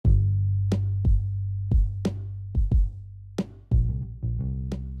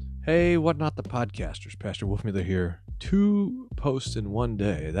Hey, what not the podcasters? Pastor Wolfmiller here. 2 posts in one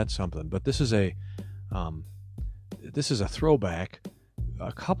day. That's something. But um, this is a throwback.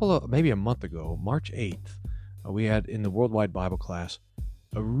 Maybe a month ago, March 8th, we had in the Worldwide Bible class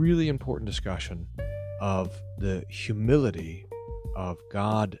a really important discussion of the humility of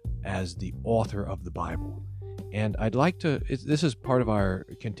God as the author of the Bible. And I'd like to, this is part of our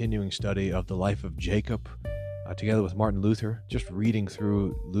continuing study of the life of Jacob, together with Martin Luther, just reading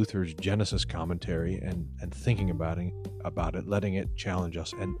through Luther's Genesis commentary and thinking about it, letting it challenge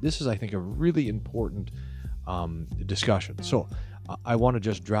us. And this is, I think, a really important discussion. So I want to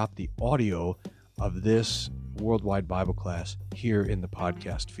just drop the audio of this Worldwide Bible class here in the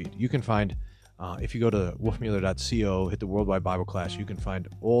podcast feed. You can find, if you go to wolfmuller.co, hit the Worldwide Bible class, you can find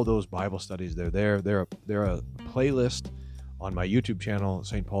all those Bible studies. They're there. They're a playlist on my YouTube channel,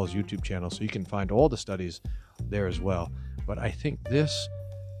 St. Paul's YouTube channel, so you can find all the studies there as well. But I think this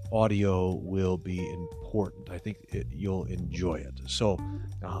audio will be important. I think you'll enjoy it. So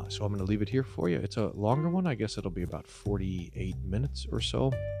I'm going to leave it here for you. It's a longer one. I guess it'll be about 48 minutes or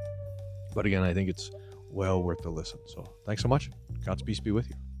so. But again, I think it's well worth the listen. So thanks so much. God's peace be with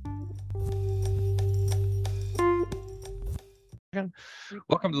you.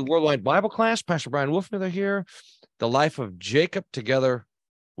 Welcome to the Worldwide Bible class. Pastor Brian Wolfmiller here. The life of Jacob together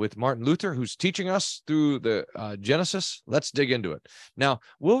with Martin Luther, who's teaching us through the Genesis. Let's dig into it. Now,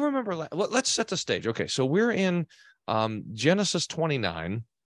 we'll remember, let's set the stage. Okay, so we're in Genesis 29,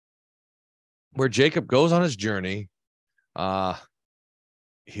 where Jacob goes on his journey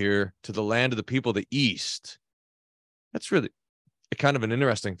here to the land of the people of the East. That's really kind of an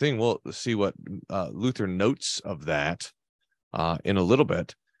interesting thing. We'll see what Luther notes of that in a little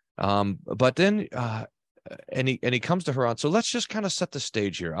bit. But then and he comes to Haran. So let's just kind of set the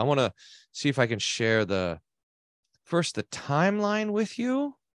stage here. I want to see if I can share the timeline with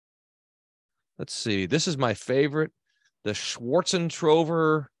you. Let's see. This is my favorite, the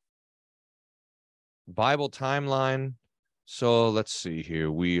Schwarzentrover Bible timeline. So let's see here.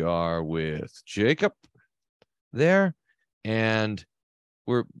 We are with Jacob there, and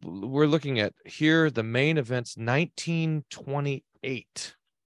we're looking at here the main events. 1928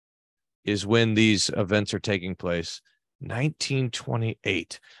 is when these events are taking place.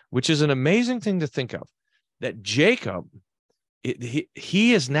 1928, which is an amazing thing to think of, that Jacob,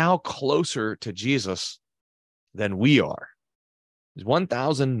 he is now closer to Jesus than we are. It's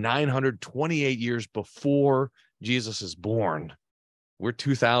 1,928 years before Jesus is born. We're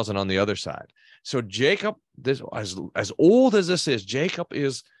 2,000 on the other side. So Jacob, this as old as this is, Jacob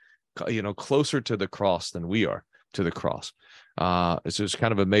is, closer to the cross than we are to the cross. It's just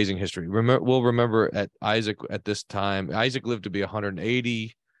kind of amazing history. We'll remember at Isaac at this time. Isaac lived to be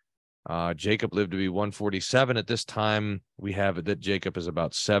 180. Jacob lived to be 147. At this time, we have it that Jacob is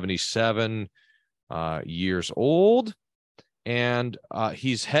about 77 years old, and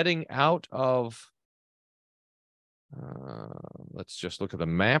he's heading out of. Let's just look at the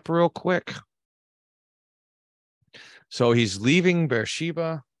map real quick. So he's leaving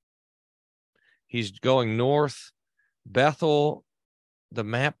Beersheba. He's going north. Bethel, the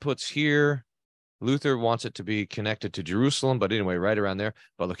map puts here. Luther wants it to be connected to Jerusalem, but anyway, right around there.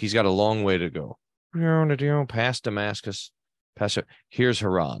 But look, he's got a long way to go. Past Damascus. Here's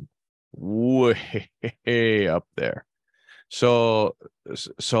Haran. Way up there. So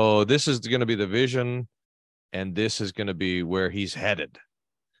this is going to be the vision, and this is going to be where he's headed.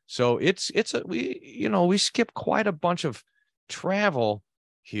 So we skip quite a bunch of travel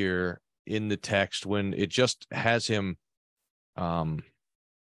here in the text when it just has him.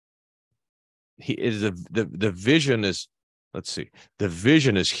 He is the vision is, let's see, the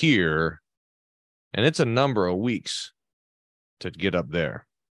vision is here, and it's a number of weeks to get up there.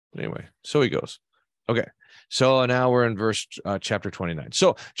 Anyway, so he goes. Okay, so now we're in chapter 29.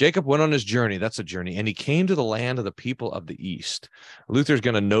 So Jacob went on his journey. That's a journey. And he came to the land of the people of the East. Luther's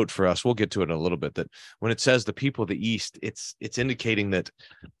going to note for us, we'll get to it in a little bit, that when it says the people of the East, it's indicating that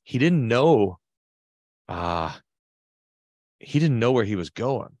he didn't know where he was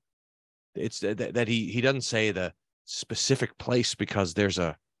going. It's that he doesn't say the specific place, because there's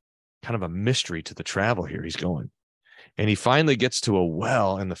a kind of a mystery to the travel here he's going. And he finally gets to a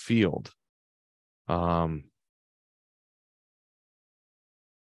well in the field. And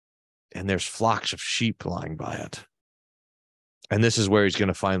there's flocks of sheep lying by it. And this is where he's going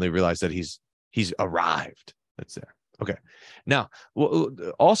to finally realize that he's arrived. That's there. Okay. Now,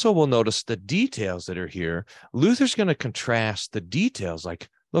 also we'll notice the details that are here. Luther's going to contrast the details, like,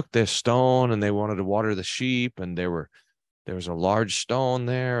 look, there's stone, and they wanted to water the sheep, and there were There was a large stone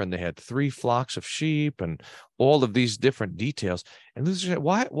there, and they had 3 flocks of sheep and all of these different details. And Luther said,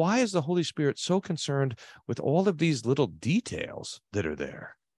 why is the Holy Spirit so concerned with all of these little details that are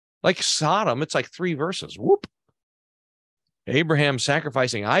there? Like Sodom, it's like 3 verses. Whoop. Abraham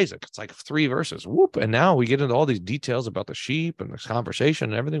sacrificing Isaac, it's like 3 verses. Whoop. And now we get into all these details about the sheep and this conversation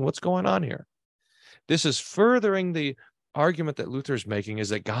and everything. What's going on here? This is furthering the argument that Luther is making, is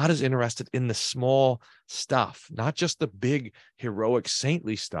that God is interested in the small stuff, not just the big, heroic,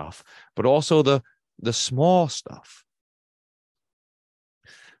 saintly stuff, but also the small stuff.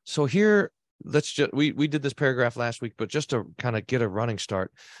 So here, we did this paragraph last week, but just to kind of get a running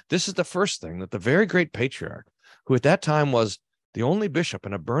start, this is the first thing that the very great patriarch, who at that time was the only bishop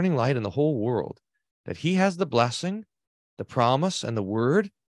and a burning light in the whole world, that he has the blessing, the promise, and the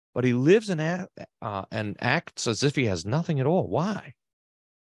word, but he lives and acts as if he has nothing at all. Why?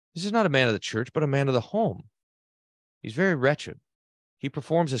 This is not a man of the church, but a man of the home. He's very wretched. He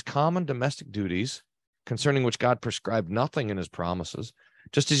performs his common domestic duties, concerning which God prescribed nothing in his promises,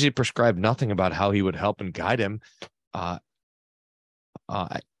 just as he prescribed nothing about how he would help and guide him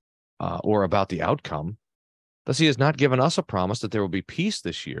or about the outcome. Thus, he has not given us a promise that there will be peace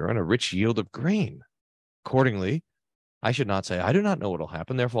this year and a rich yield of grain. Accordingly, I should not say, I do not know what will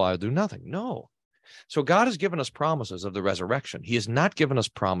happen, therefore I will do nothing. No. So God has given us promises of the resurrection. He has not given us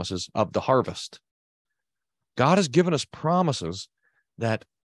promises of the harvest. God has given us promises that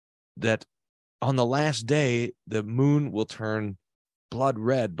on the last day, the moon will turn blood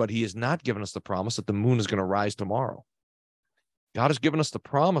red, but he has not given us the promise that the moon is going to rise tomorrow. God has given us the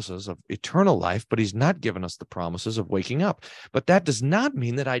promises of eternal life, but he's not given us the promises of waking up. But that does not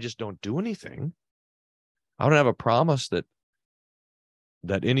mean that I just don't do anything. I don't have a promise that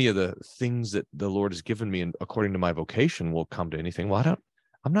any of the things that the Lord has given me and according to my vocation will come to anything. Well,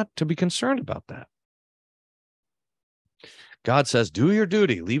 I'm not to be concerned about that. God says, do your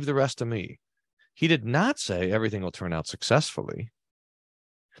duty, leave the rest to me. He did not say everything will turn out successfully.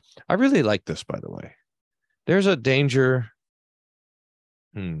 I really like this, by the way. There's a danger.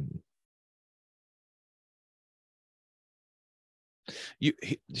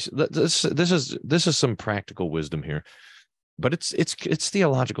 This is some practical wisdom here, but it's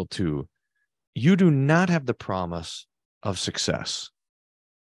theological too. You do not have the promise of success.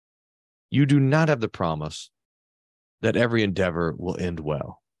 You do not have the promise that every endeavor will end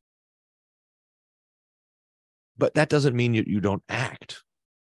well. But that doesn't mean you don't act.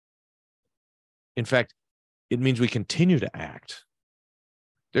 In fact, it means we continue to act.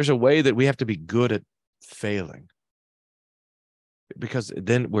 There's a way that we have to be good at failing, because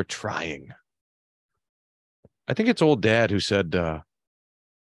then we're trying. I think it's old Dad who said,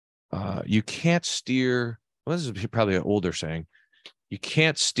 you can't steer, well, this is probably an older saying, you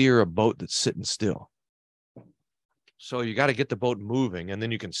can't steer a boat that's sitting still. So you got to get the boat moving, and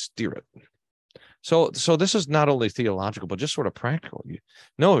then you can steer it. So this is not only theological, but just sort of practical.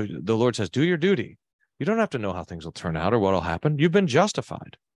 No, the Lord says, do your duty. You don't have to know how things will turn out or what will happen. You've been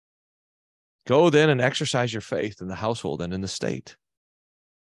justified. Go then and exercise your faith in the household and in the state.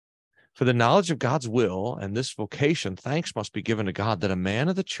 For the knowledge of God's will and this vocation, thanks must be given to God that a man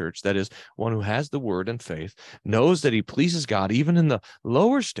of the church, that is, one who has the word and faith, knows that he pleases God even in the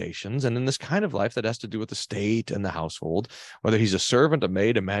lower stations and in this kind of life that has to do with the state and the household, whether he's a servant, a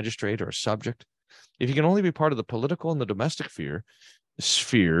maid, a magistrate, or a subject. If he can only be part of the political and the domestic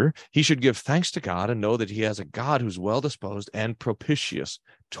sphere, he should give thanks to God and know that he has a God who's well-disposed and propitious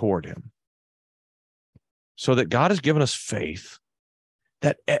toward him. So that God has given us faith,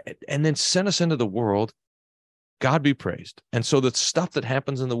 and then sent us into the world. God be praised. And so the stuff that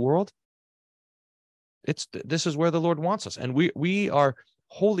happens in the world, this is where the Lord wants us. And we are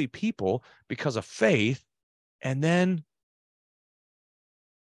holy people because of faith, and then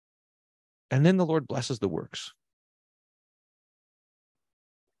the Lord blesses the works.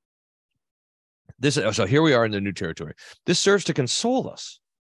 So here we are in the new territory. This serves to console us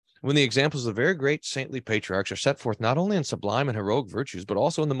when the examples of very great saintly patriarchs are set forth not only in sublime and heroic virtues, but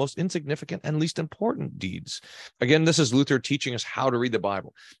also in the most insignificant and least important deeds. Again, this is Luther teaching us how to read the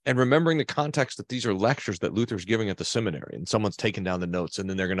Bible and remembering the context that these are lectures that Luther's giving at the seminary, and someone's taken down the notes, and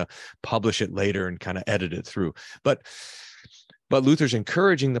then they're going to publish it later and kind of edit it through. But Luther's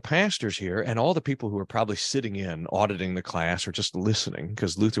encouraging the pastors here and all the people who are probably sitting in, auditing the class or just listening,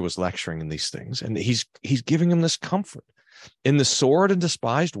 because Luther was lecturing in these things, and he's giving them this comfort. In the sordid and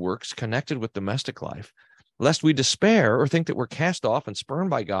despised works connected with domestic life, lest we despair or think that we're cast off and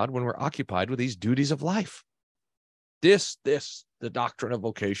spurned by God when we're occupied with these duties of life. The doctrine of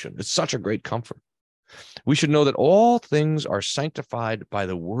vocation is such a great comfort. We should know that all things are sanctified by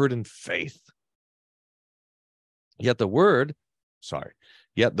the word and faith. Yet the world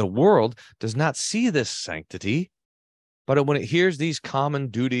does not see this sanctity, but when it hears these common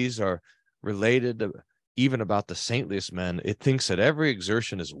duties are related to, even about the saintliest men, it thinks that every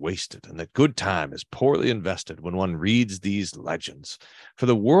exertion is wasted and that good time is poorly invested when one reads these legends. For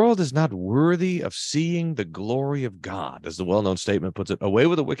the world is not worthy of seeing the glory of God, as the well-known statement puts it, away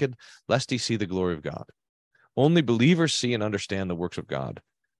with the wicked, lest he see the glory of God. Only believers see and understand the works of God.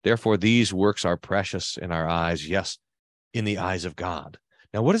 Therefore, these works are precious in our eyes, yes, in the eyes of God.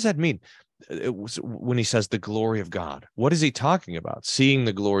 Now, what does that mean? When he says the glory of God, what is he talking about? Seeing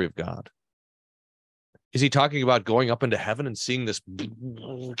the glory of God. Is he talking about going up into heaven and seeing this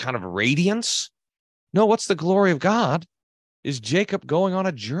kind of radiance? No, what's the glory of God is Jacob going on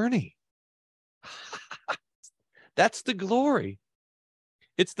a journey. That's the glory.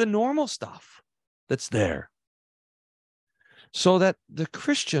 It's the normal stuff that's there. So that the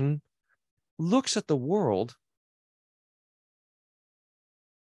Christian looks at the world.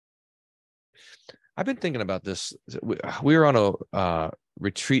 I've been thinking about this. We were on a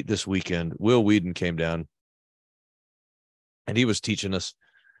retreat this weekend. Will Whedon came down, and he was teaching us,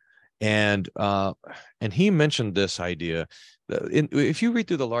 and he mentioned this idea. If you read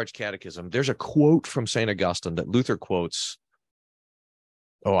through the Large Catechism, there's a quote from St. Augustine that Luther quotes,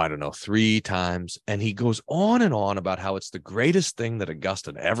 I don't know, 3 times, and he goes on and on about how it's the greatest thing that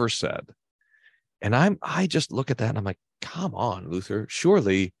Augustine ever said. And I just look at that and I'm like, come on, Luther,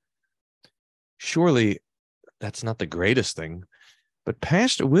 surely that's not the greatest thing. But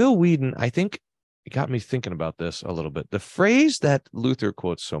Pastor Will Whedon, I think, it got me thinking about this a little bit. The phrase that Luther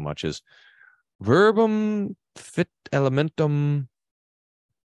quotes so much is verbum fit elementum,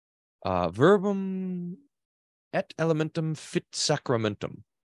 verbum et elementum fit sacramentum.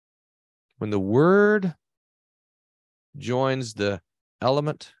 When the word joins the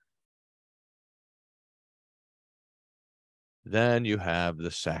element, then you have the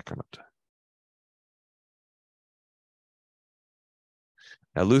sacrament.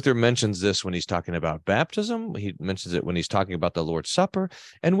 Now, Luther mentions this when he's talking about baptism. He mentions it when he's talking about the Lord's Supper.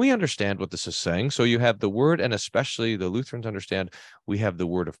 And we understand what this is saying. So you have the word, and especially the Lutherans understand, we have the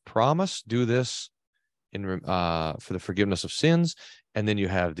word of promise. Do this for the forgiveness of sins. And then you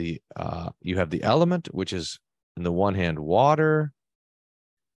have the element, which is on the one hand water,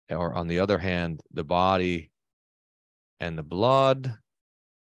 or on the other hand the body and the blood,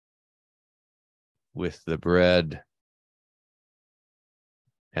 with the bread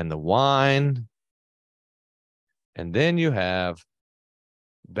and the wine. And then you have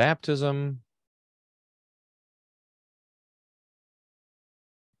baptism,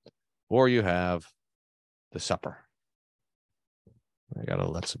 or you have the supper. I got to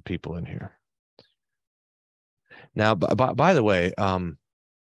let some people in here. Now, by the way,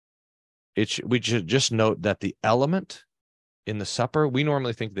 we should just note that the element in the supper, we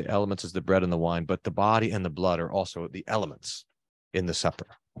normally think the elements is the bread and the wine, but the body and the blood are also the elements in the supper.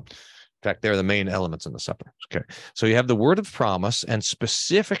 In fact, they're the main elements in the supper. Okay, so you have the word of promise, and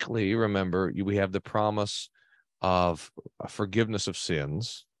specifically, remember, we have the promise of forgiveness of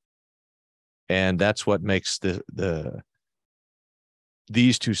sins, and that's what makes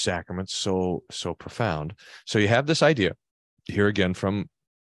these 2 sacraments so profound. So you have this idea here again from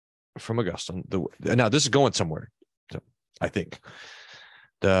Augustine. Now this is going somewhere, I think.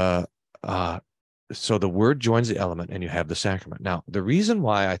 So the word joins the element, and you have the sacrament. Now, the reason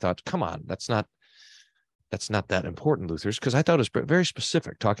why I thought, come on, that's not that important, Luther's, because I thought it was very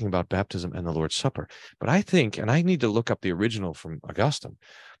specific, talking about baptism and the Lord's Supper. But I think, and I need to look up the original from Augustine,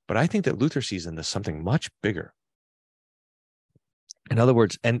 but I think that Luther sees in this something much bigger. In other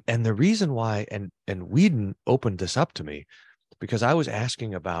words, and the reason why, and Whedon opened this up to me, because I was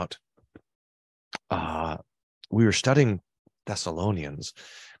asking about, we were studying Thessalonians,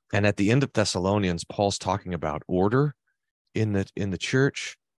 and at the end of Thessalonians, Paul's talking about order in the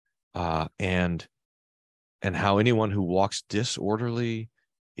church, and how anyone who walks disorderly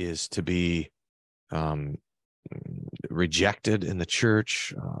is to be rejected in the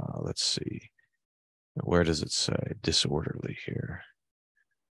church. Let's see, where does it say disorderly here?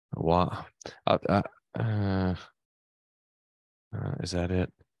 Wow. Is that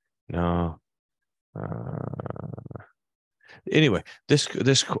it? No. Anyway,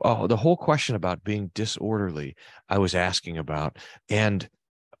 the whole question about being disorderly, I was asking about, and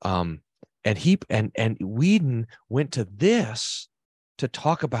Whedon went to this to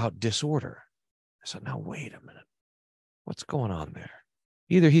talk about disorder. I said, now wait a minute, what's going on there?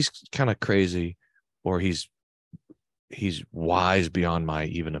 Either he's kind of crazy, or he's wise beyond my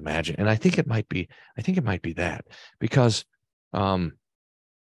even imagine. And I think it might be that, because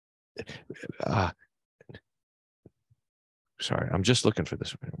Sorry, I'm just looking for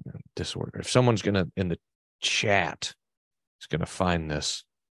this disorder. If someone's gonna in the chat is gonna find this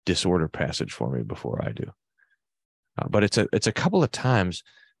disorder passage for me before I do, but it's a couple of times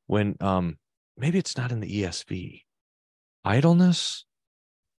when maybe it's not in the ESV. Idleness,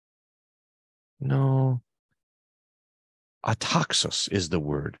 no. Ataxos is the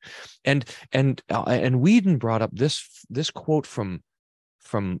word, and Whedon brought up this quote from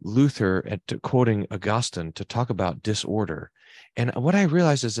Luther quoting Augustine to talk about disorder. And what I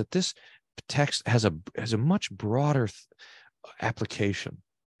realized is that this text has a much broader application.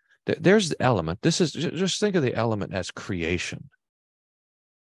 There's the element. This is just think of the element as creation.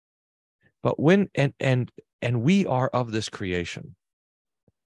 But when and we are of this creation.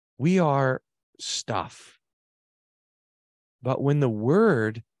 We are stuff. But when the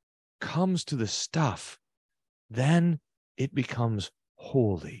word comes to the stuff, then it becomes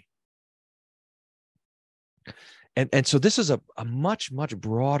holy. And so this is a much, much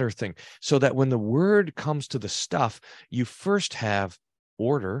broader thing. So that when the word comes to the stuff, you first have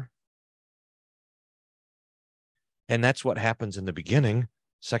order. And that's what happens in the beginning.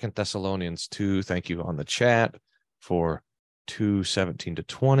 2 Thessalonians 2, thank you on the chat for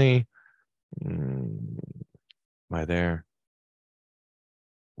 2:17-20. Am I there?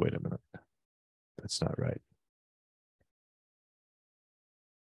 Wait a minute. That's not right.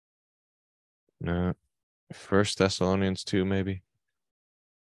 No. 1 Thessalonians 2, maybe.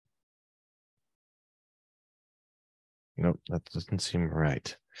 Nope, that doesn't seem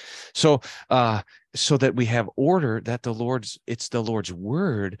right. So so that we have order, that it's the Lord's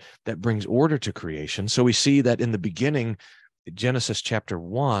word that brings order to creation. So we see that in the beginning, Genesis chapter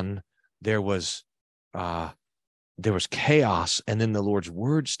 1, there was chaos, and then the Lord's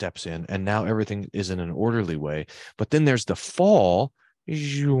word steps in, and now everything is in an orderly way. But then there's the fall,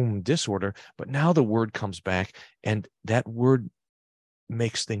 disorder, but now the word comes back, and that word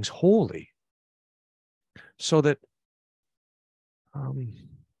makes things holy. So that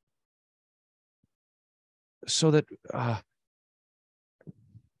so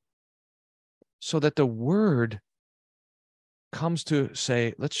that the word comes to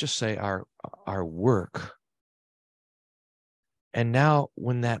say, let's just say our work. And now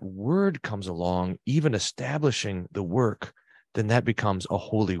when that word comes along, even establishing the work, then that becomes a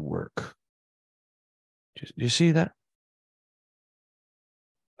holy work. Do you see that?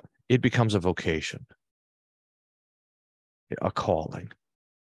 It becomes a vocation, a calling.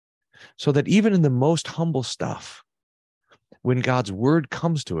 So that even in the most humble stuff, when God's word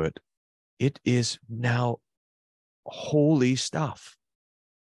comes to it, it is now holy stuff,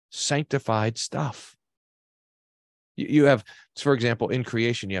 sanctified stuff. You have, for example, in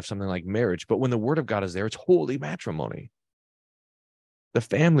creation, you have something like marriage, but when the word of God is there, it's holy matrimony. The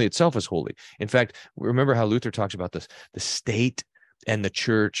family itself is holy. In fact, remember how Luther talks about this, the state and the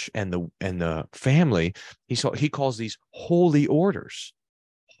church and the family. He calls these holy orders,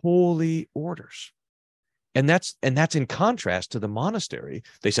 holy orders. And that's in contrast to the monastery.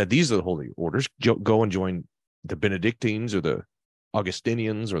 They said, these are the holy orders. Go and join the Benedictines or the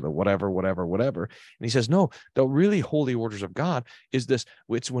Augustinians or the whatever. And he says, no, the really holy orders of God is this.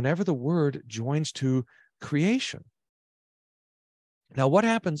 It's whenever the word joins to creation. Now, what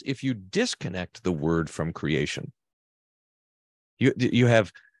happens if you disconnect the word from creation? You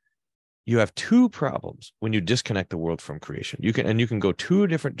have two problems when you disconnect the world from creation. You can go two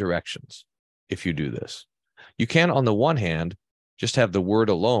different directions if you do this. You can, on the one hand, just have the word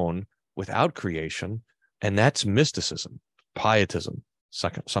alone without creation, and that's mysticism, pietism,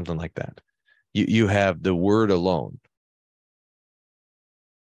 something like that. You have the word alone.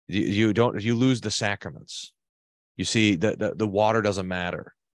 You lose the sacraments. You see, the water doesn't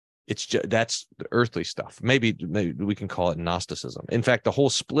matter. It's just, that's the earthly stuff. Maybe we can call it Gnosticism. In fact, the whole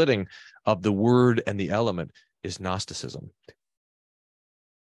splitting of the word and the element is Gnosticism,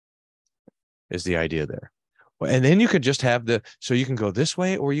 is the idea there. And then you could just have so you can go this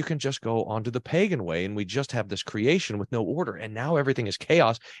way, or you can just go onto the pagan way, and we just have this creation with no order, and now everything is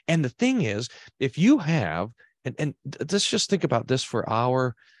chaos. And the thing is, if you have, and let's just think about this for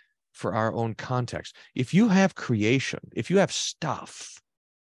our own context. If you have creation, if you have stuff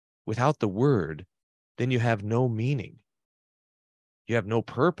without the word, then you have no meaning. You have no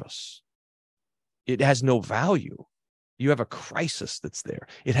purpose. It has no value. You have a crisis that's there.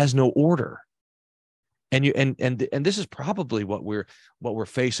 It has no order. And this is probably what we're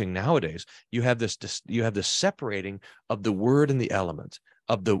facing nowadays. You have this separating of the word and the element,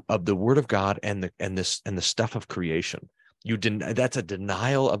 of the word of God and the stuff of creation. That's a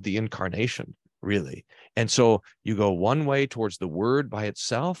denial of the incarnation. really. And so you go one way towards the word by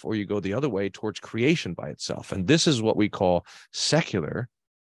itself, or you go the other way towards creation by itself. And this is what we call secular.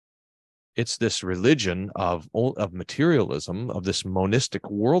 It's this religion of materialism, of this monistic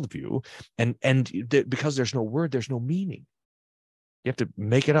worldview. And because there's no word, there's no meaning. You have to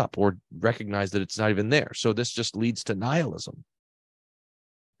make it up or recognize that it's not even there. So this just leads to nihilism.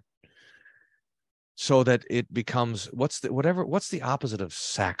 So that it becomes, what's the opposite of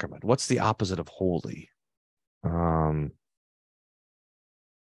sacrament? What's the opposite of holy?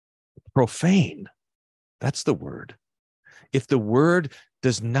 Profane. That's the word. If the word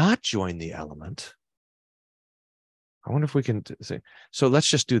does not join the element, I wonder if we can say, so let's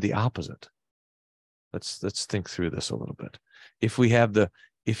just do the opposite. Let's think through this a little bit. If you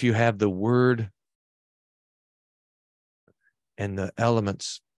have the word and the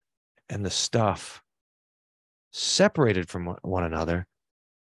elements and the stuff separated from one another,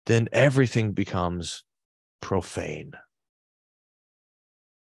 then everything becomes profane.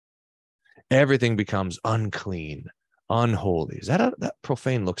 Everything becomes unclean, unholy. Is that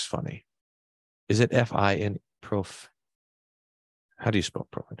profane looks funny? Is it F-I-N, prof? How do you spell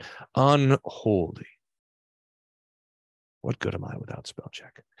profane? Unholy. What good am I without spell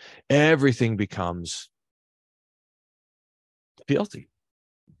check? Everything becomes filthy.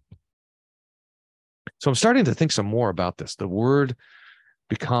 So I'm starting to think some more about this. The word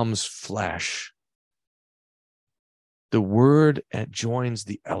becomes flesh. The word joins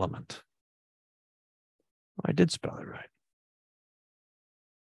the element. I did spell it right.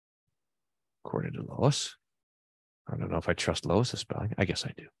 According to Lois. I don't know if I trust Lois's spelling. I guess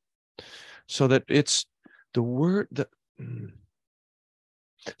I do. So that it's the word that.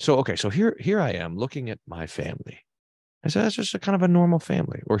 So, okay, so here I am looking at my family. I said, that's just a kind of a normal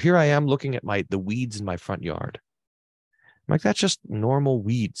family. Or here I am looking at the weeds in my front yard. I'm like, that's just normal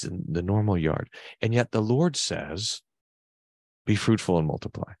weeds in the normal yard. And yet the Lord says, be fruitful and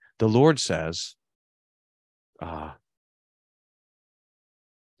multiply. The Lord says,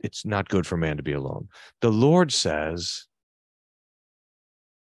 it's not good for man to be alone. The Lord says,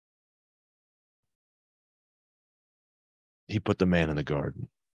 he put the man in the garden.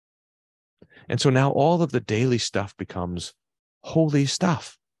 And so now all of the daily stuff becomes holy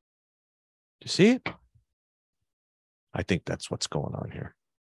stuff. Do you see it? I think that's what's going on here.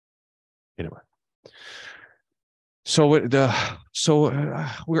 Anyway. So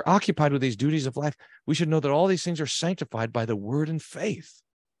we're occupied with these duties of life. We should know that all these things are sanctified by the word and faith.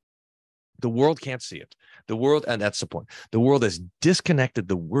 The world can't see it. The world, and that's the point. The world has disconnected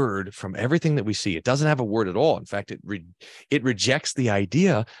the word from everything that we see. It doesn't have a word at all. In fact, it rejects the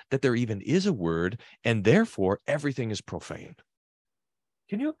idea that there even is a word, and therefore everything is profane.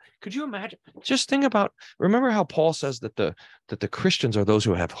 Could you imagine? Just think about, remember how Paul says that the Christians are those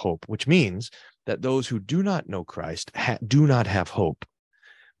who have hope, which means that those who do not know Christ do not have hope,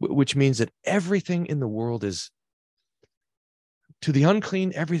 which means that everything in the world is, to the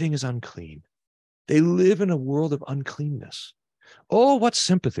unclean, everything is unclean. They live in a world of uncleanness. Oh, what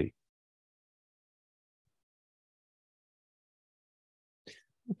sympathy.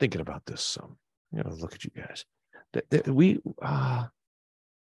 I'm thinking about this some. I'm going to look at you guys.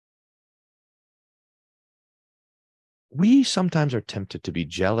 We sometimes are tempted to be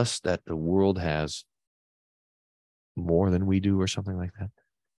jealous that the world has more than we do or something like that.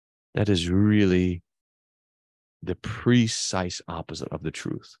 That is really the precise opposite of the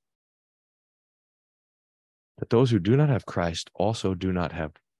truth. That those who do not have Christ also do not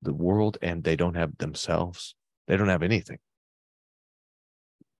have the world, and they don't have themselves. They don't have anything.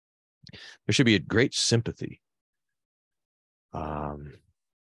 There should be a great sympathy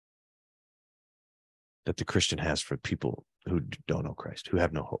that the Christian has for people who don't know Christ, who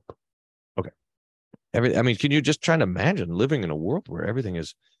have no hope. Okay. Can you just try to imagine living in a world where everything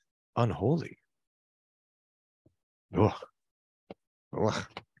is unholy? Ugh. Ugh.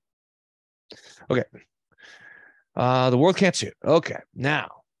 Okay. The world can't see it. Okay. Now,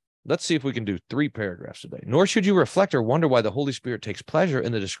 let's see if we can do 3 paragraphs today. Nor should you reflect or wonder why the Holy Spirit takes pleasure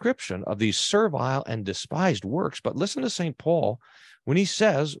in the description of these servile and despised works. But listen to St. Paul when he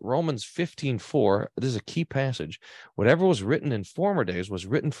says, Romans 15:4, this is a key passage, whatever was written in former days was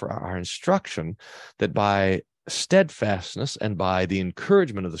written for our instruction, that by steadfastness and by the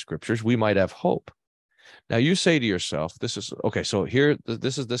encouragement of the scriptures, we might have hope. Now you say to yourself, this is, okay, so here,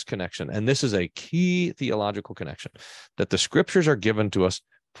 this is this connection, and this is a key theological connection, that the scriptures are given to us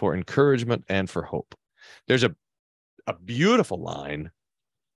for encouragement and for hope. There's a beautiful line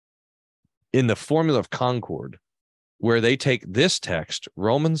in the Formula of Concord where they take this text,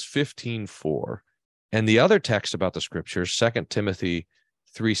 Romans 15:4, and the other text about the scriptures, 2 Timothy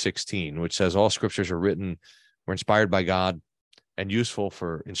 3:16, which says all scriptures were inspired by God and useful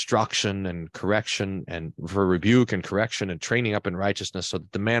for instruction and correction and for rebuke and correction and training up in righteousness, so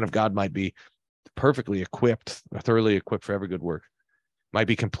that the man of God might be perfectly equipped, thoroughly equipped for every good work, might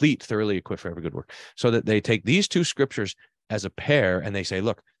be complete, thoroughly equipped for every good work. So that they take these two scriptures as a pair and they say,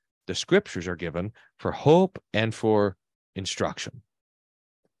 look, the scriptures are given for hope and for instruction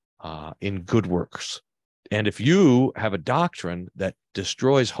in good works. And if you have a doctrine that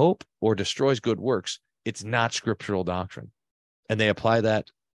destroys hope or destroys good works, it's not scriptural doctrine. And they apply that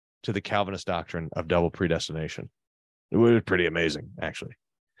to the Calvinist doctrine of double predestination. It was pretty amazing, actually.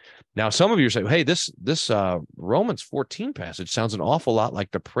 Now, some of you say, hey, this Romans 14 passage sounds an awful lot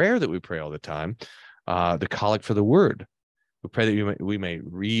like the prayer that we pray all the time, the collect for the word. We pray that we may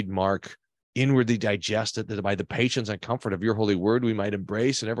read, mark, inwardly digest it, that by the patience and comfort of your holy word, we might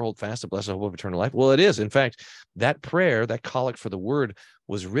embrace and ever hold fast the blessed hope of eternal life. Well, it is. In fact, that prayer, that collect for the word,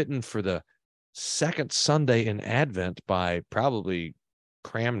 was written for the second Sunday in Advent by probably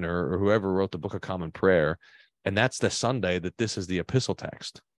Cranmer or whoever wrote the Book of Common Prayer. And that's the Sunday that this is the epistle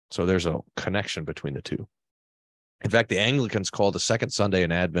text. So there's a connection between the two. In fact, the Anglicans call the second Sunday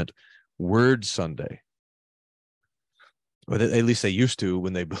in Advent Word Sunday. Or at least they used to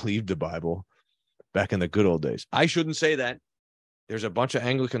when they believed the Bible back in the good old days. I shouldn't say that. There's a bunch of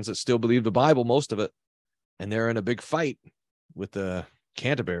Anglicans that still believe the Bible, most of it, and they're in a big fight with the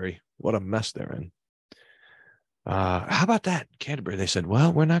Canterbury. What a mess they're in. How about that, Canterbury? They said,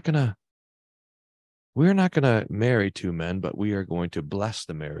 well, we're not gonna marry two men, but we are going to bless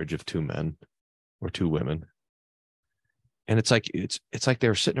the marriage of two men or two women. And it's like they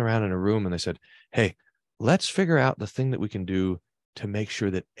were sitting around in a room and they said, hey, let's figure out the thing that we can do to make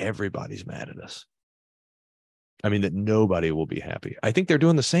sure that everybody's mad at us. I mean, that nobody will be happy. I think they're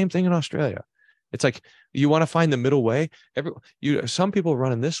doing the same thing in Australia. It's like, you want to find the middle way. Some people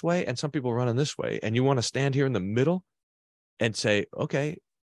run in this way and some people run in this way. And you want to stand here in the middle and say, okay,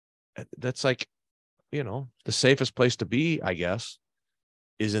 that's like, the safest place to be, I guess,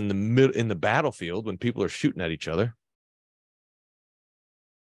 is in the battlefield when people are shooting at each other.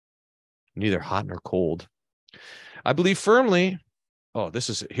 Neither hot nor cold. I believe firmly.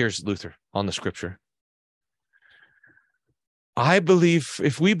 Here's Luther on the scripture. I believe,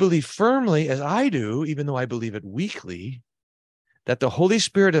 if we believe firmly, as I do, even though I believe it weakly, that the Holy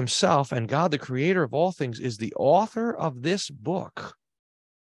Spirit himself and God, the creator of all things, is the author of this book,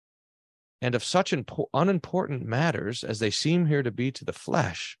 and of such unimportant matters as they seem here to be to the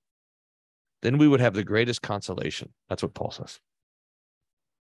flesh, then we would have the greatest consolation. That's what Paul says.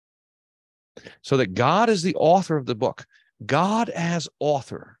 So that God is the author of the book. God as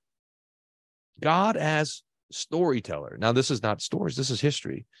author. God as storyteller. Now, this is not stories, this is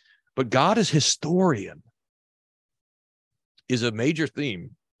history. But God as historian is a major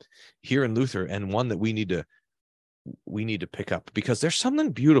theme here in Luther, and one that we need to pick up, because there's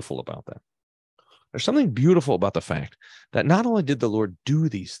something beautiful about that. There's something beautiful about the fact that not only did the Lord do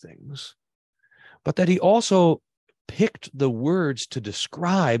these things, but that he also picked the words to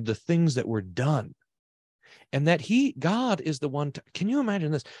describe the things that were done. And that God is the one. Can you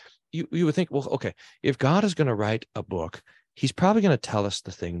imagine this? You would think, well, okay, if God is going to write a book, he's probably going to tell us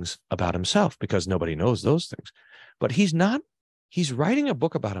the things about himself, because nobody knows those things. But he's not. He's writing a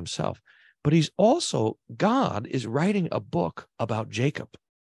book about himself, but God is writing a book about Jacob.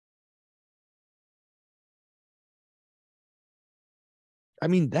 I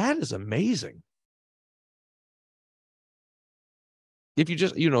mean, that is amazing. If you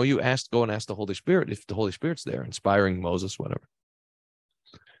just, go and ask the Holy Spirit, if the Holy Spirit's there, inspiring Moses, whatever,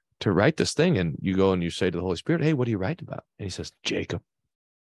 to write this thing, and you go and you say to the Holy Spirit, hey, what are you writing about? And he says, Jacob,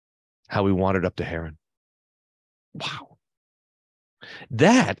 how he wandered up to Haran. Wow.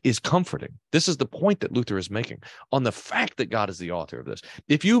 That is comforting. This is the point that Luther is making on the fact that God is the author of this.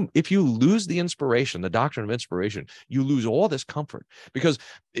 If you lose the inspiration, the doctrine of inspiration, you lose all this comfort, because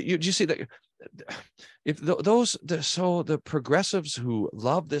you see that if the progressives who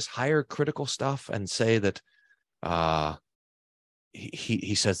love this higher critical stuff and say that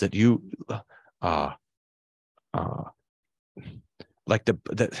he says that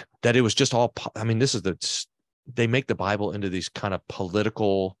that it was just all, I mean, they make the Bible into these kind of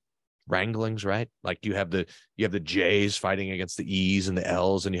political wranglings, right? Like you have the J's fighting against the E's and the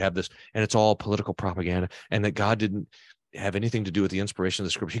L's, and you have this, and it's all political propaganda, and that God didn't have anything to do with the inspiration of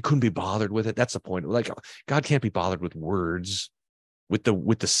the scripture. He couldn't be bothered with it. That's the point. Like, God can't be bothered with words, with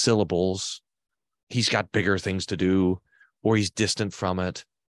the syllables. He's got bigger things to do, or he's distant from it.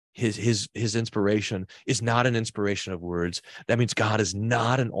 His inspiration is not an inspiration of words. That means God is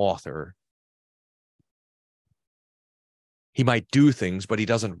not an author. He might do things, but he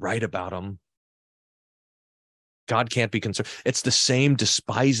doesn't write about them. God can't be concerned. It's the same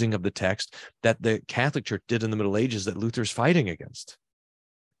despising of the text that the Catholic Church did in the Middle Ages that Luther's fighting against.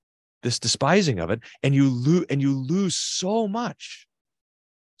 This despising of it, and you lose so much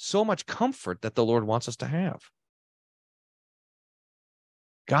comfort that the Lord wants us to have.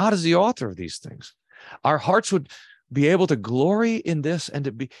 God is the author of these things. Our hearts would be able to glory in this and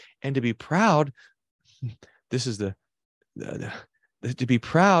to be proud. This is to be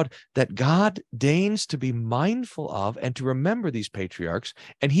proud that God deigns to be mindful of and to remember these patriarchs,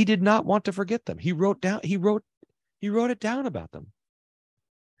 and he did not want to forget them. He wrote it down about them.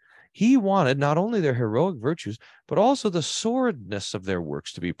 He wanted not only their heroic virtues, but also the sordidness of their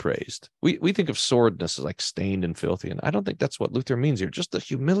works to be praised. We think of sordidness as like stained and filthy, and I don't think that's what Luther means here, just the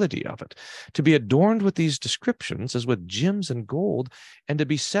humility of it. To be adorned with these descriptions as with gems and gold, and to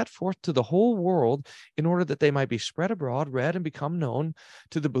be set forth to the whole world in order that they might be spread abroad, read, and become known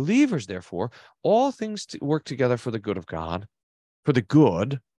to the believers. Therefore, all things work together for the good of God, for the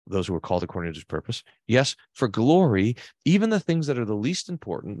good, those who are called according to his purpose. Yes, for glory, even the things that are the least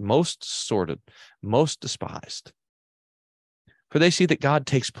important, most sordid, most despised. For they see that God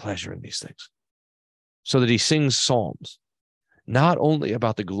takes pleasure in these things, so that he sings psalms, not only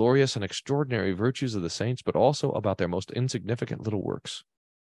about the glorious and extraordinary virtues of the saints, but also about their most insignificant little works,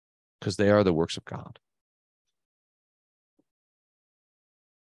 because they are the works of God.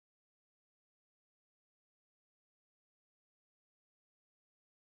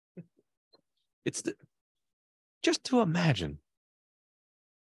 Just to imagine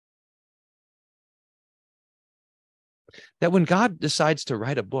that when God decides to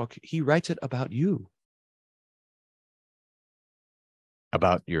write a book, he writes it about you,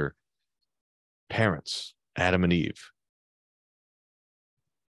 about your parents, Adam and Eve,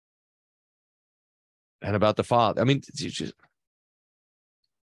 and about the Father. I mean,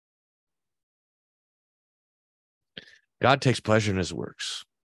 God takes pleasure in his works,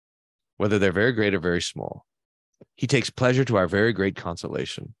 whether they're very great or very small. He takes pleasure to our very great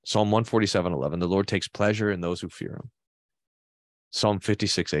consolation. Psalm 147:11, the Lord takes pleasure in those who fear him. Psalm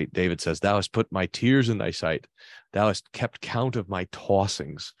 56:8, David says, thou hast put my tears in thy sight. Thou hast kept count of my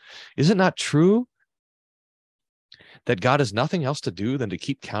tossings. Is it not true that God has nothing else to do than to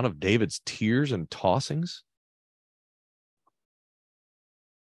keep count of David's tears and tossings?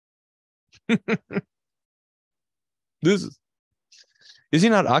 Is he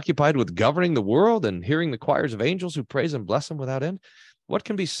not occupied with governing the world and hearing the choirs of angels who praise and bless him without end? What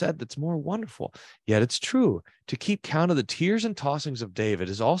can be said that's more wonderful? Yet it's true. To keep count of the tears and tossings of David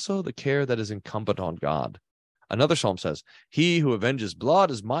is also the care that is incumbent on God. Another psalm says, he who avenges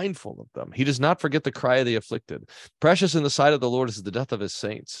blood is mindful of them. He does not forget the cry of the afflicted. Precious in the sight of the Lord is the death of his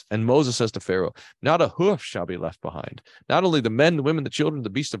saints. And Moses says to Pharaoh, not a hoof shall be left behind. Not only the men, the women, the children, the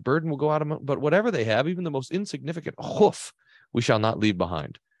beasts of burden will go out of them, but whatever they have, even the most insignificant hoof, we shall not leave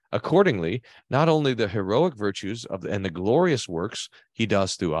behind. Accordingly, not only the heroic virtues and the glorious works he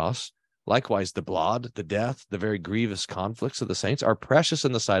does through us, likewise the blood, the death, the very grievous conflicts of the saints are precious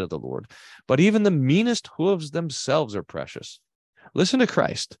in the sight of the Lord. But even the meanest hooves themselves are precious. Listen to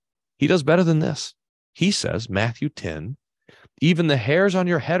Christ. He does better than this. He says, Matthew 10, even the hairs on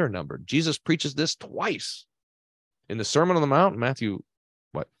your head are numbered. Jesus preaches this twice. In the Sermon on the Mount, Matthew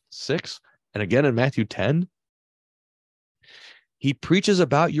 6, and again in Matthew 10. He preaches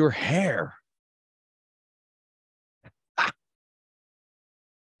about your hair.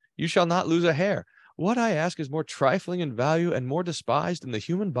 You shall not lose a hair. What I ask is more trifling in value and more despised in the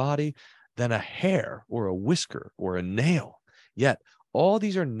human body than a hair or a whisker or a nail. Yet all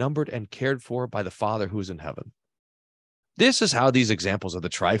these are numbered and cared for by the Father who is in heaven. This is how these examples of the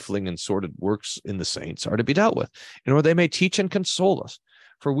trifling and sordid works in the saints are to be dealt with, in order they may teach and console us.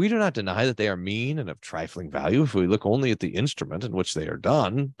 For we do not deny that they are mean and of trifling value if we look only at the instrument in which they are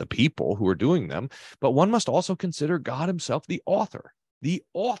done, the people who are doing them, but one must also consider God himself, the author, the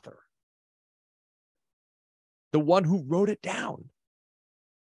one who wrote it down,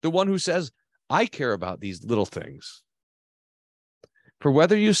 the one who says, I care about these little things. For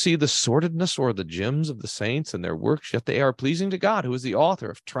whether you see the sordidness or the gems of the saints and their works, yet they are pleasing to God, who is the author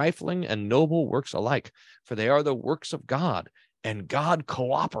of trifling and noble works alike, for they are the works of God, and God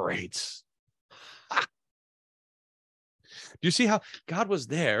cooperates. Do you see how God was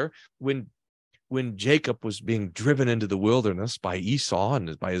there when Jacob was being driven into the wilderness by Esau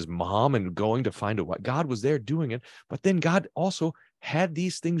and by his mom and going to find a wife? God was there doing it, but then God also had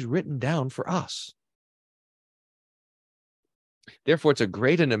these things written down for us. Therefore, it's a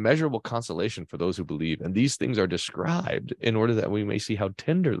great and immeasurable consolation for those who believe. And these things are described in order that we may see how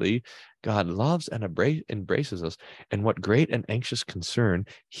tenderly God loves and embraces us, and what great and anxious concern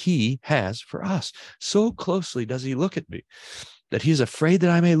he has for us. So closely does he look at me that he is afraid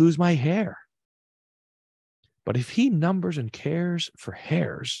that I may lose my hair. But if he numbers and cares for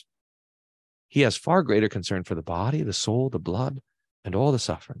hairs, he has far greater concern for the body, the soul, the blood, and all the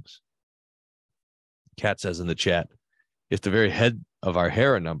sufferings. Kat says in the chat, if the very head of our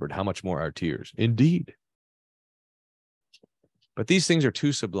hair are numbered, how much more our tears? Indeed. But these things are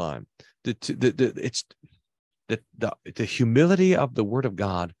too sublime. The humility of the Word of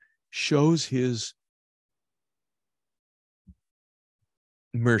God shows his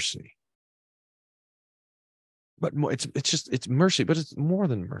mercy. But it's mercy, but it's more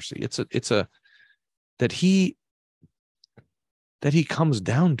than mercy. It's that he comes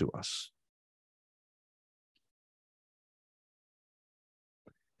down to us.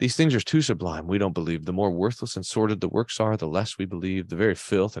 These things are too sublime, we don't believe. The more worthless and sordid the works are, the less we believe. The very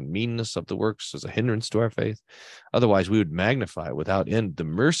filth and meanness of the works is a hindrance to our faith. Otherwise, we would magnify without end the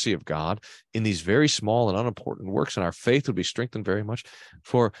mercy of God in these very small and unimportant works, and our faith would be strengthened very much.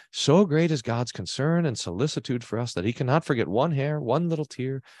 For so great is God's concern and solicitude for us that he cannot forget one hair, one little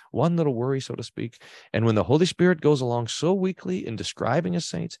tear, one little worry, so to speak. And when the Holy Spirit goes along so weakly in describing his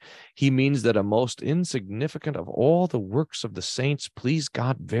saints, he means that a most insignificant of all the works of the saints please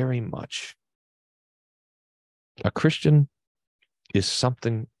God very much. A Christian is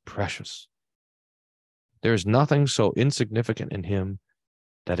something precious. There is nothing so insignificant in him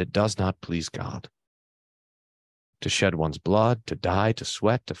that it does not please God. To shed one's blood, to die, to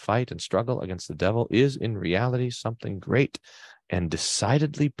sweat, to fight and struggle against the devil is in reality something great and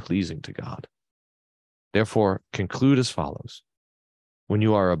decidedly pleasing to God. Therefore, conclude as follows. When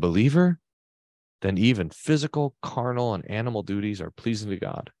you are a believer, then even physical, carnal, and animal duties are pleasing to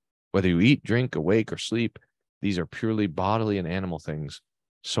God. Whether you eat, drink, awake, or sleep, these are purely bodily and animal things.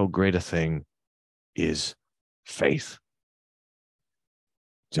 So great a thing is faith.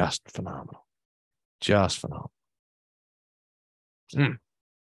 Just phenomenal. Just phenomenal.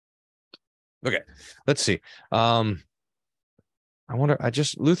 Okay, let's see. I wonder,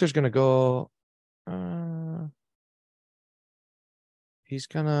 Luther's going to go, he's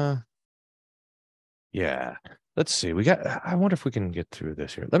going to, yeah, let's see. I wonder if we can get through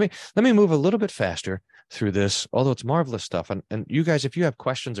this here. Let me move a little bit faster through this, although it's marvelous stuff. And you guys, if you have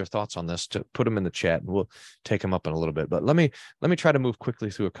questions or thoughts on this, to put them in the chat and we'll take them up in a little bit. But let me try to move quickly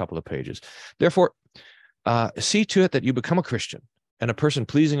through a couple of pages. Therefore, see to it that you become a Christian and a person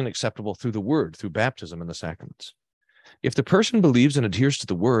pleasing and acceptable through the word, through baptism and the sacraments. If the person believes and adheres to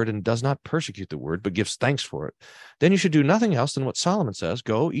the word and does not persecute the word, but gives thanks for it, then you should do nothing else than what Solomon says.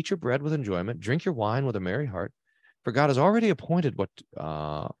 Go, eat your bread with enjoyment, drink your wine with a merry heart, for God has already appointed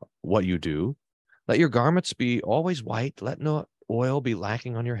what you do. Let your garments be always white. Let no oil be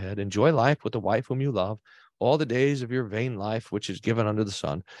lacking on your head. Enjoy life with the wife whom you love, all the days of your vain life, which is given under the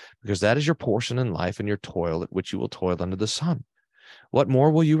sun, because that is your portion in life and your toil at which you will toil under the sun. What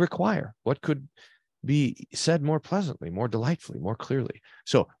more will you require? What could be said more pleasantly, more delightfully, more clearly?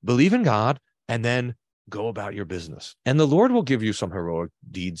 So believe in God and then go about your business. And the Lord will give you some heroic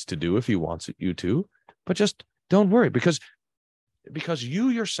deeds to do if he wants you to, but just don't worry, because you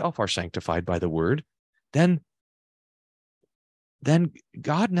yourself are sanctified by the word, then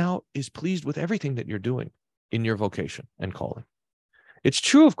God now is pleased with everything that you're doing in your vocation and calling. It's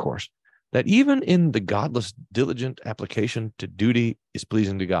true, of course, that even in the godless, diligent application to duty is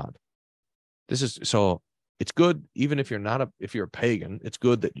pleasing to God. So it's good, even if you're a pagan, it's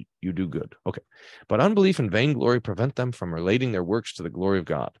good that you do good. Okay. But unbelief and vainglory prevent them from relating their works to the glory of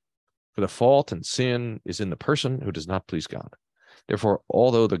God. For the fault and sin is in the person who does not please God. Therefore,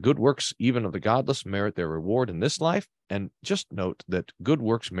 although the good works, even of the godless, merit their reward in this life, and just note that good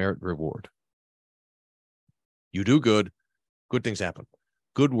works merit reward. You do good things happen.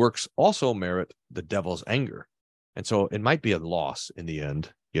 Good works also merit the devil's anger. And so it might be a loss in the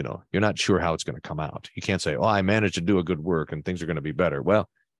end. You're not sure how it's going to come out. You can't say, oh, I managed to do a good work and things are going to be better. Well,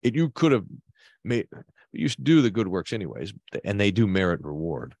 you could have you should do the good works anyways, and they do merit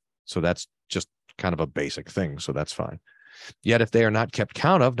reward. So that's just kind of a basic thing. So that's fine. Yet if they are not kept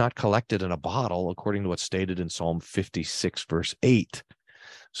count of, not collected in a bottle, according to what's stated in Psalm 56, verse 8.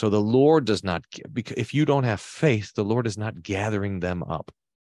 So the Lord does not, because if you don't have faith, the Lord is not gathering them up.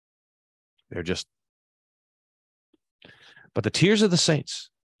 They're just, but the tears of the saints,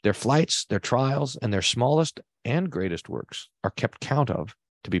 their flights, their trials, and their smallest and greatest works are kept count of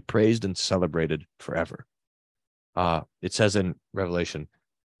to be praised and celebrated forever. It says in Revelation,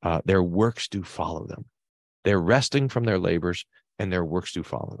 their works do follow them. They're resting from their labors, and their works do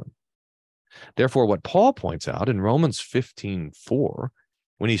follow them. Therefore, what Paul points out in Romans 15:4,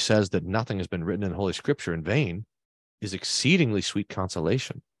 when he says that nothing has been written in Holy Scripture in vain, is exceedingly sweet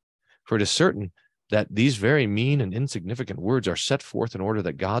consolation. For it is certain that these very mean and insignificant words are set forth in order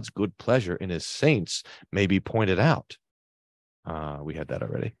that God's good pleasure in his saints may be pointed out. We had that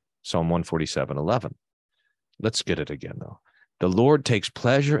already. Psalm 147:11. Let's get it again, though. The Lord takes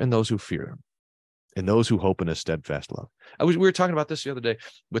pleasure in those who fear him, in those who hope in his steadfast love. We were talking about this the other day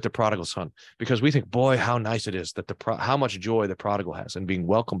with the prodigal son, because we think, boy, how nice it is that how much joy the prodigal has in being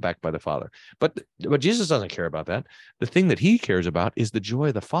welcomed back by the Father. But Jesus doesn't care about that. The thing that he cares about is the joy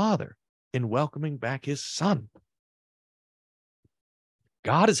of the Father in welcoming back his son.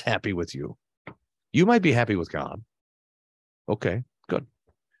 God is happy with you. You might be happy with God. Okay, good.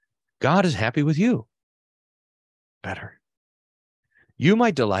 God is happy with you. Better. You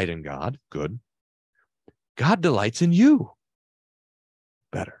might delight in God. Good. God delights in you.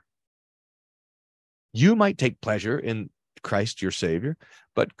 Better. You might take pleasure in Christ, your Savior,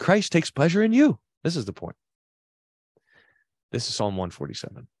 but Christ takes pleasure in you. This is the point. This is Psalm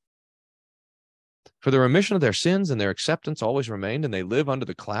 147. For the remission of their sins and their acceptance always remained, and they live under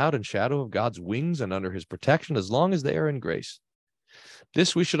the cloud and shadow of God's wings and under his protection as long as they are in grace.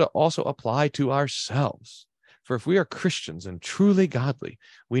 This we should also apply to ourselves. For if we are Christians and truly godly,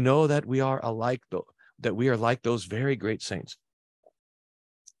 we know that we are like those very great saints.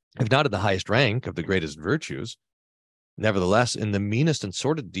 If not at the highest rank of the greatest virtues, nevertheless in the meanest and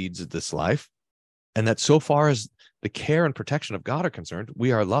sordid deeds of this life, and that so far as the care and protection of God are concerned,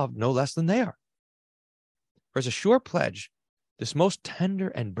 we are loved no less than they are. For as a sure pledge, this most tender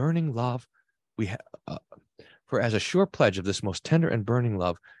and burning love we have. For as a sure pledge of this most tender and burning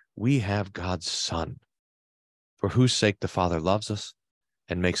love, we have God's Son, for whose sake the Father loves us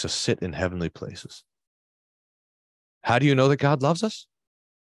and makes us sit in heavenly places. How do you know that God loves us?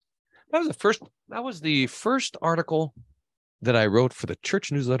 That was the first article that I wrote for the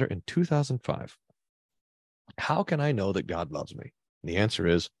church newsletter in 2005. How can I know that God loves me? And the answer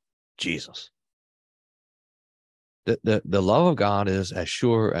is Jesus. The love of God is as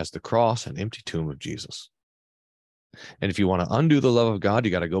sure as the cross and empty tomb of Jesus. And if you want to undo the love of God,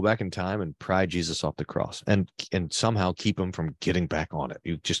 you got to go back in time and pry Jesus off the cross and somehow keep him from getting back on it.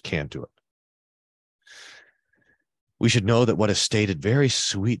 You just can't do it. We should know that what is stated very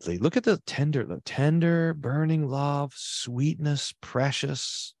sweetly. Look at the tender, burning love, sweetness,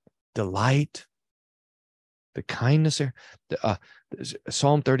 precious, delight, the kindness there.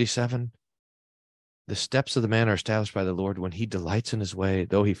 Psalm 37. The steps of the man are established by the Lord when he delights in his way.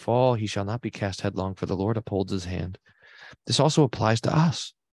 Though he fall, he shall not be cast headlong, for the Lord upholds his hand. This also applies to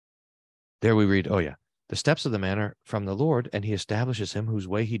us. There we read, the steps of the man are from the Lord, and he establishes him whose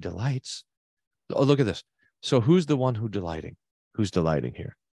way he delights. Oh, look at this. So who's the one who's delighting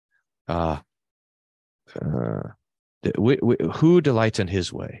here? Who delights in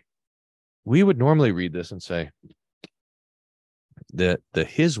his way? We would normally read this and say, the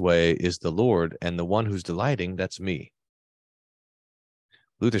his way is the Lord, and the one who's delighting, that's me.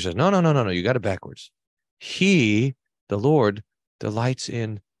 Luther says, no, you got it backwards. He, the Lord, delights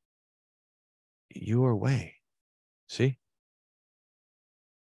in your way. See?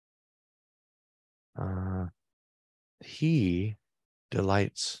 He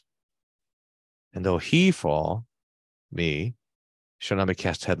delights, and though he fall, me, shall not be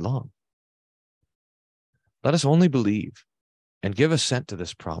cast headlong. Let us only believe and give assent to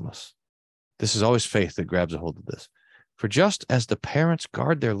this promise. This is always faith that grabs a hold of this. For just as the parents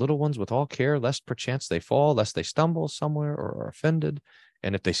guard their little ones with all care, lest perchance they fall, lest they stumble somewhere or are offended,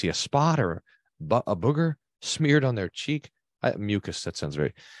 and if they see a spot or a booger smeared on their cheek, mucus, that sounds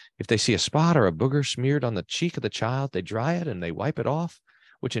very, if they see a spot or a booger smeared on the cheek of the child, they dry it and they wipe it off,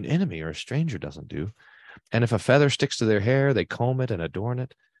 which an enemy or a stranger doesn't do. And if a feather sticks to their hair, they comb it and adorn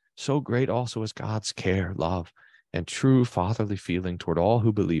it. So great also is God's care, love, and true fatherly feeling toward all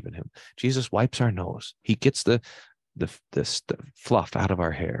who believe in him. Jesus wipes our nose. He gets the fluff out of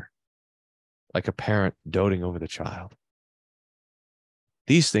our hair, like a parent doting over the child.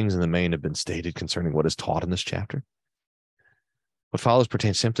 These things in the main have been stated concerning what is taught in this chapter. What follows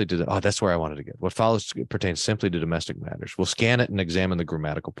pertains simply to that's where I wanted to get. What follows pertains simply to domestic matters. We'll scan it and examine the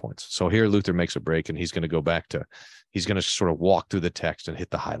grammatical points. So here Luther makes a break, and he's going to go back to, he's going to sort of walk through the text and hit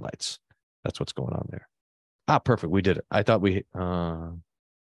the highlights. That's what's going on there. Perfect. We did it. I thought we,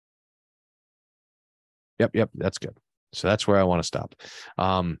 Yep. That's good. So that's where I want to stop.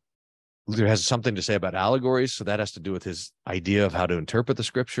 Luther has something to say about allegories. So that has to do with his idea of how to interpret the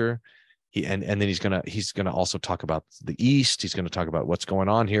scripture. And then he's gonna also talk about the East. He's going to talk about what's going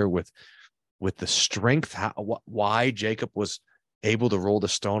on here with with the strength, why Jacob was able to roll the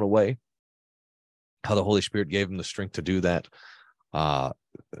stone away, how the Holy Spirit gave him the strength to do that.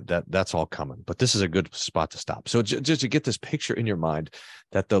 That's all coming. But this is a good spot to stop. So just to get this picture in your mind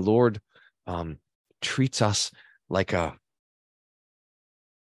that the Lord treats us like a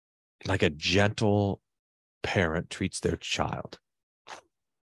gentle parent treats their child.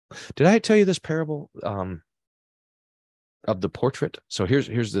 Did I tell you this parable of the portrait? So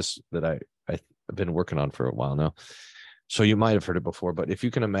here's this that I've been working on for a while now. So you might have heard it before, but if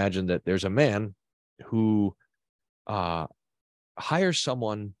you can imagine that there's a man who hires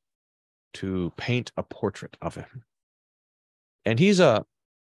someone to paint a portrait of him, and he's a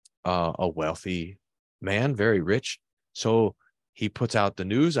wealthy man, very rich. So he puts out the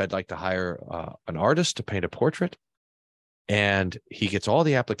news, I'd like to hire an artist to paint a portrait. And he gets all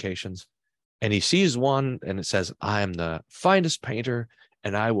the applications, and he sees one, and it says, I am the finest painter,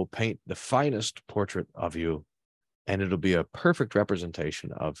 and I will paint the finest portrait of you, and it'll be a perfect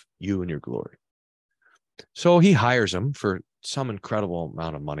representation of you and your glory. So he hires him for some incredible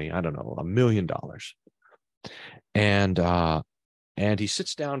amount of money. I don't know, $1 million. And he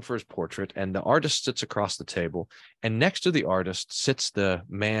sits down for his portrait, and the artist sits across the table, and next to the artist sits the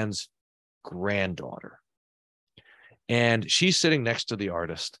man's granddaughter. And she's sitting next to the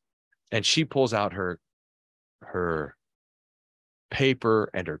artist, and she pulls out her paper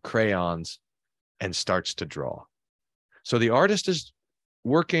and her crayons and starts to draw. So the artist is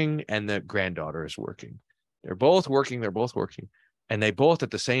working and the granddaughter is working. They're both working, and they both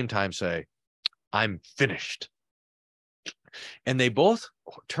at the same time say, I'm finished. And they both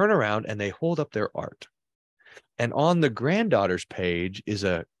turn around and they hold up their art. And on the granddaughter's page is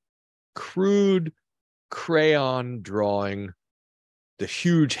a crude crayon drawing, the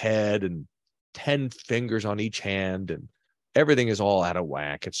huge head and 10 fingers on each hand, and everything is all out of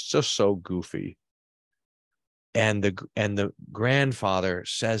whack. It's just so goofy. And the grandfather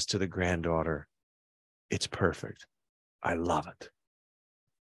says to the granddaughter, it's perfect. I love it.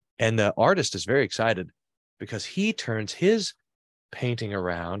 And the artist is very excited because he turns his painting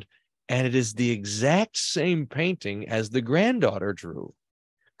around, and it is the exact same painting as the granddaughter drew.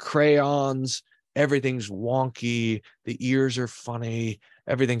 Crayons, everything's wonky, the ears are funny,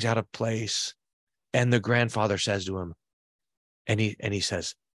 everything's out of place. And the grandfather says to him, and he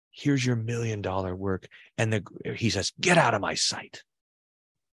says, here's your $1 million work. And he says, get out of my sight.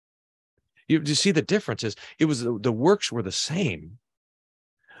 You see the difference is it was the works were the same,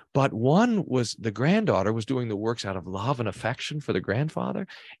 but one was the granddaughter was doing the works out of love and affection for the grandfather,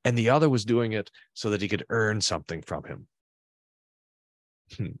 and the other was doing it so that he could earn something from him.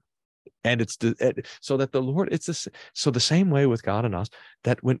 And so that the Lord, so the same way with God and us,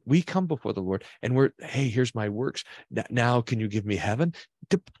 that when we come before the Lord and we're, hey, here's my works. Now can you give me heaven?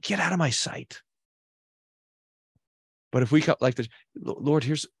 Get out of my sight. But if we come like this, Lord,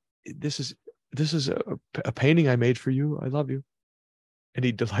 this is a painting I made for you. I love you. And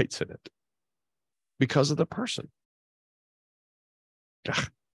he delights in it because of the person. Ugh.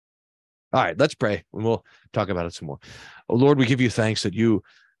 All right, let's pray and we'll talk about it some more. Oh, Lord, we give you thanks that you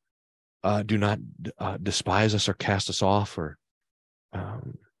do not despise us or cast us off, or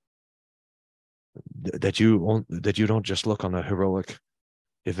that you don't just look on the heroic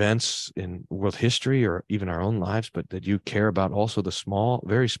events in world history or even our own lives, but that you care about also the small,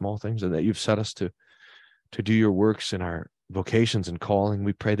 very small things, and that you've set us to do your works in our vocations and calling.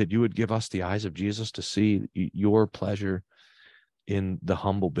 We pray that you would give us the eyes of Jesus to see your pleasure in the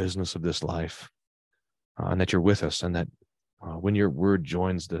humble business of this life, and that you're with us, and that when your word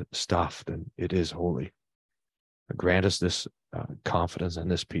joins the stuff, then it is holy. Grant us this confidence and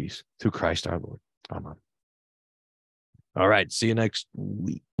this peace through Christ our Lord. Amen. All right. See you next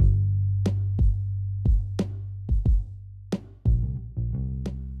week.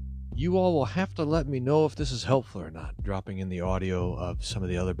 You all will have to let me know if this is helpful or not, dropping in the audio of some of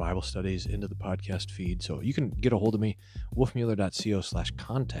the other Bible studies into the podcast feed. So you can get a hold of me,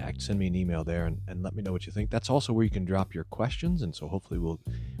 wolfmueller.co/contact. Send me an email there and let me know what you think. That's also where you can drop your questions. And so hopefully we'll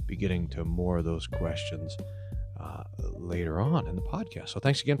be getting to more of those questions later on in the podcast. So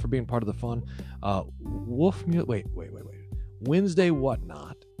thanks again for being part of the fun. Wait. Wednesday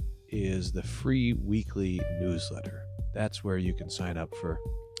Whatnot is the free weekly newsletter. That's where you can sign up for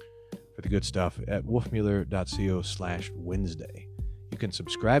the good stuff at wolfmueller.co/Wednesday. You can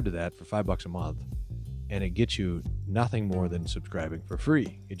subscribe to that for $5 a month, and it gets you nothing more than subscribing for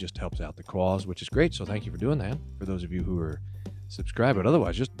free. It just helps out the cause, which is great. So thank you for doing that. For those of you who are subscribed, but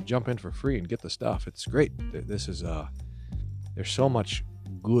otherwise just jump in for free and get the stuff. It's great. This is there's so much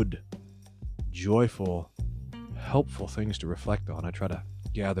good, joyful, helpful things to reflect on. I try to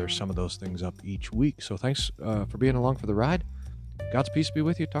gather some of those things up each week. So thanks for being along for the ride. God's peace be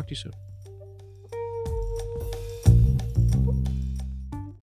with you. Talk to you soon.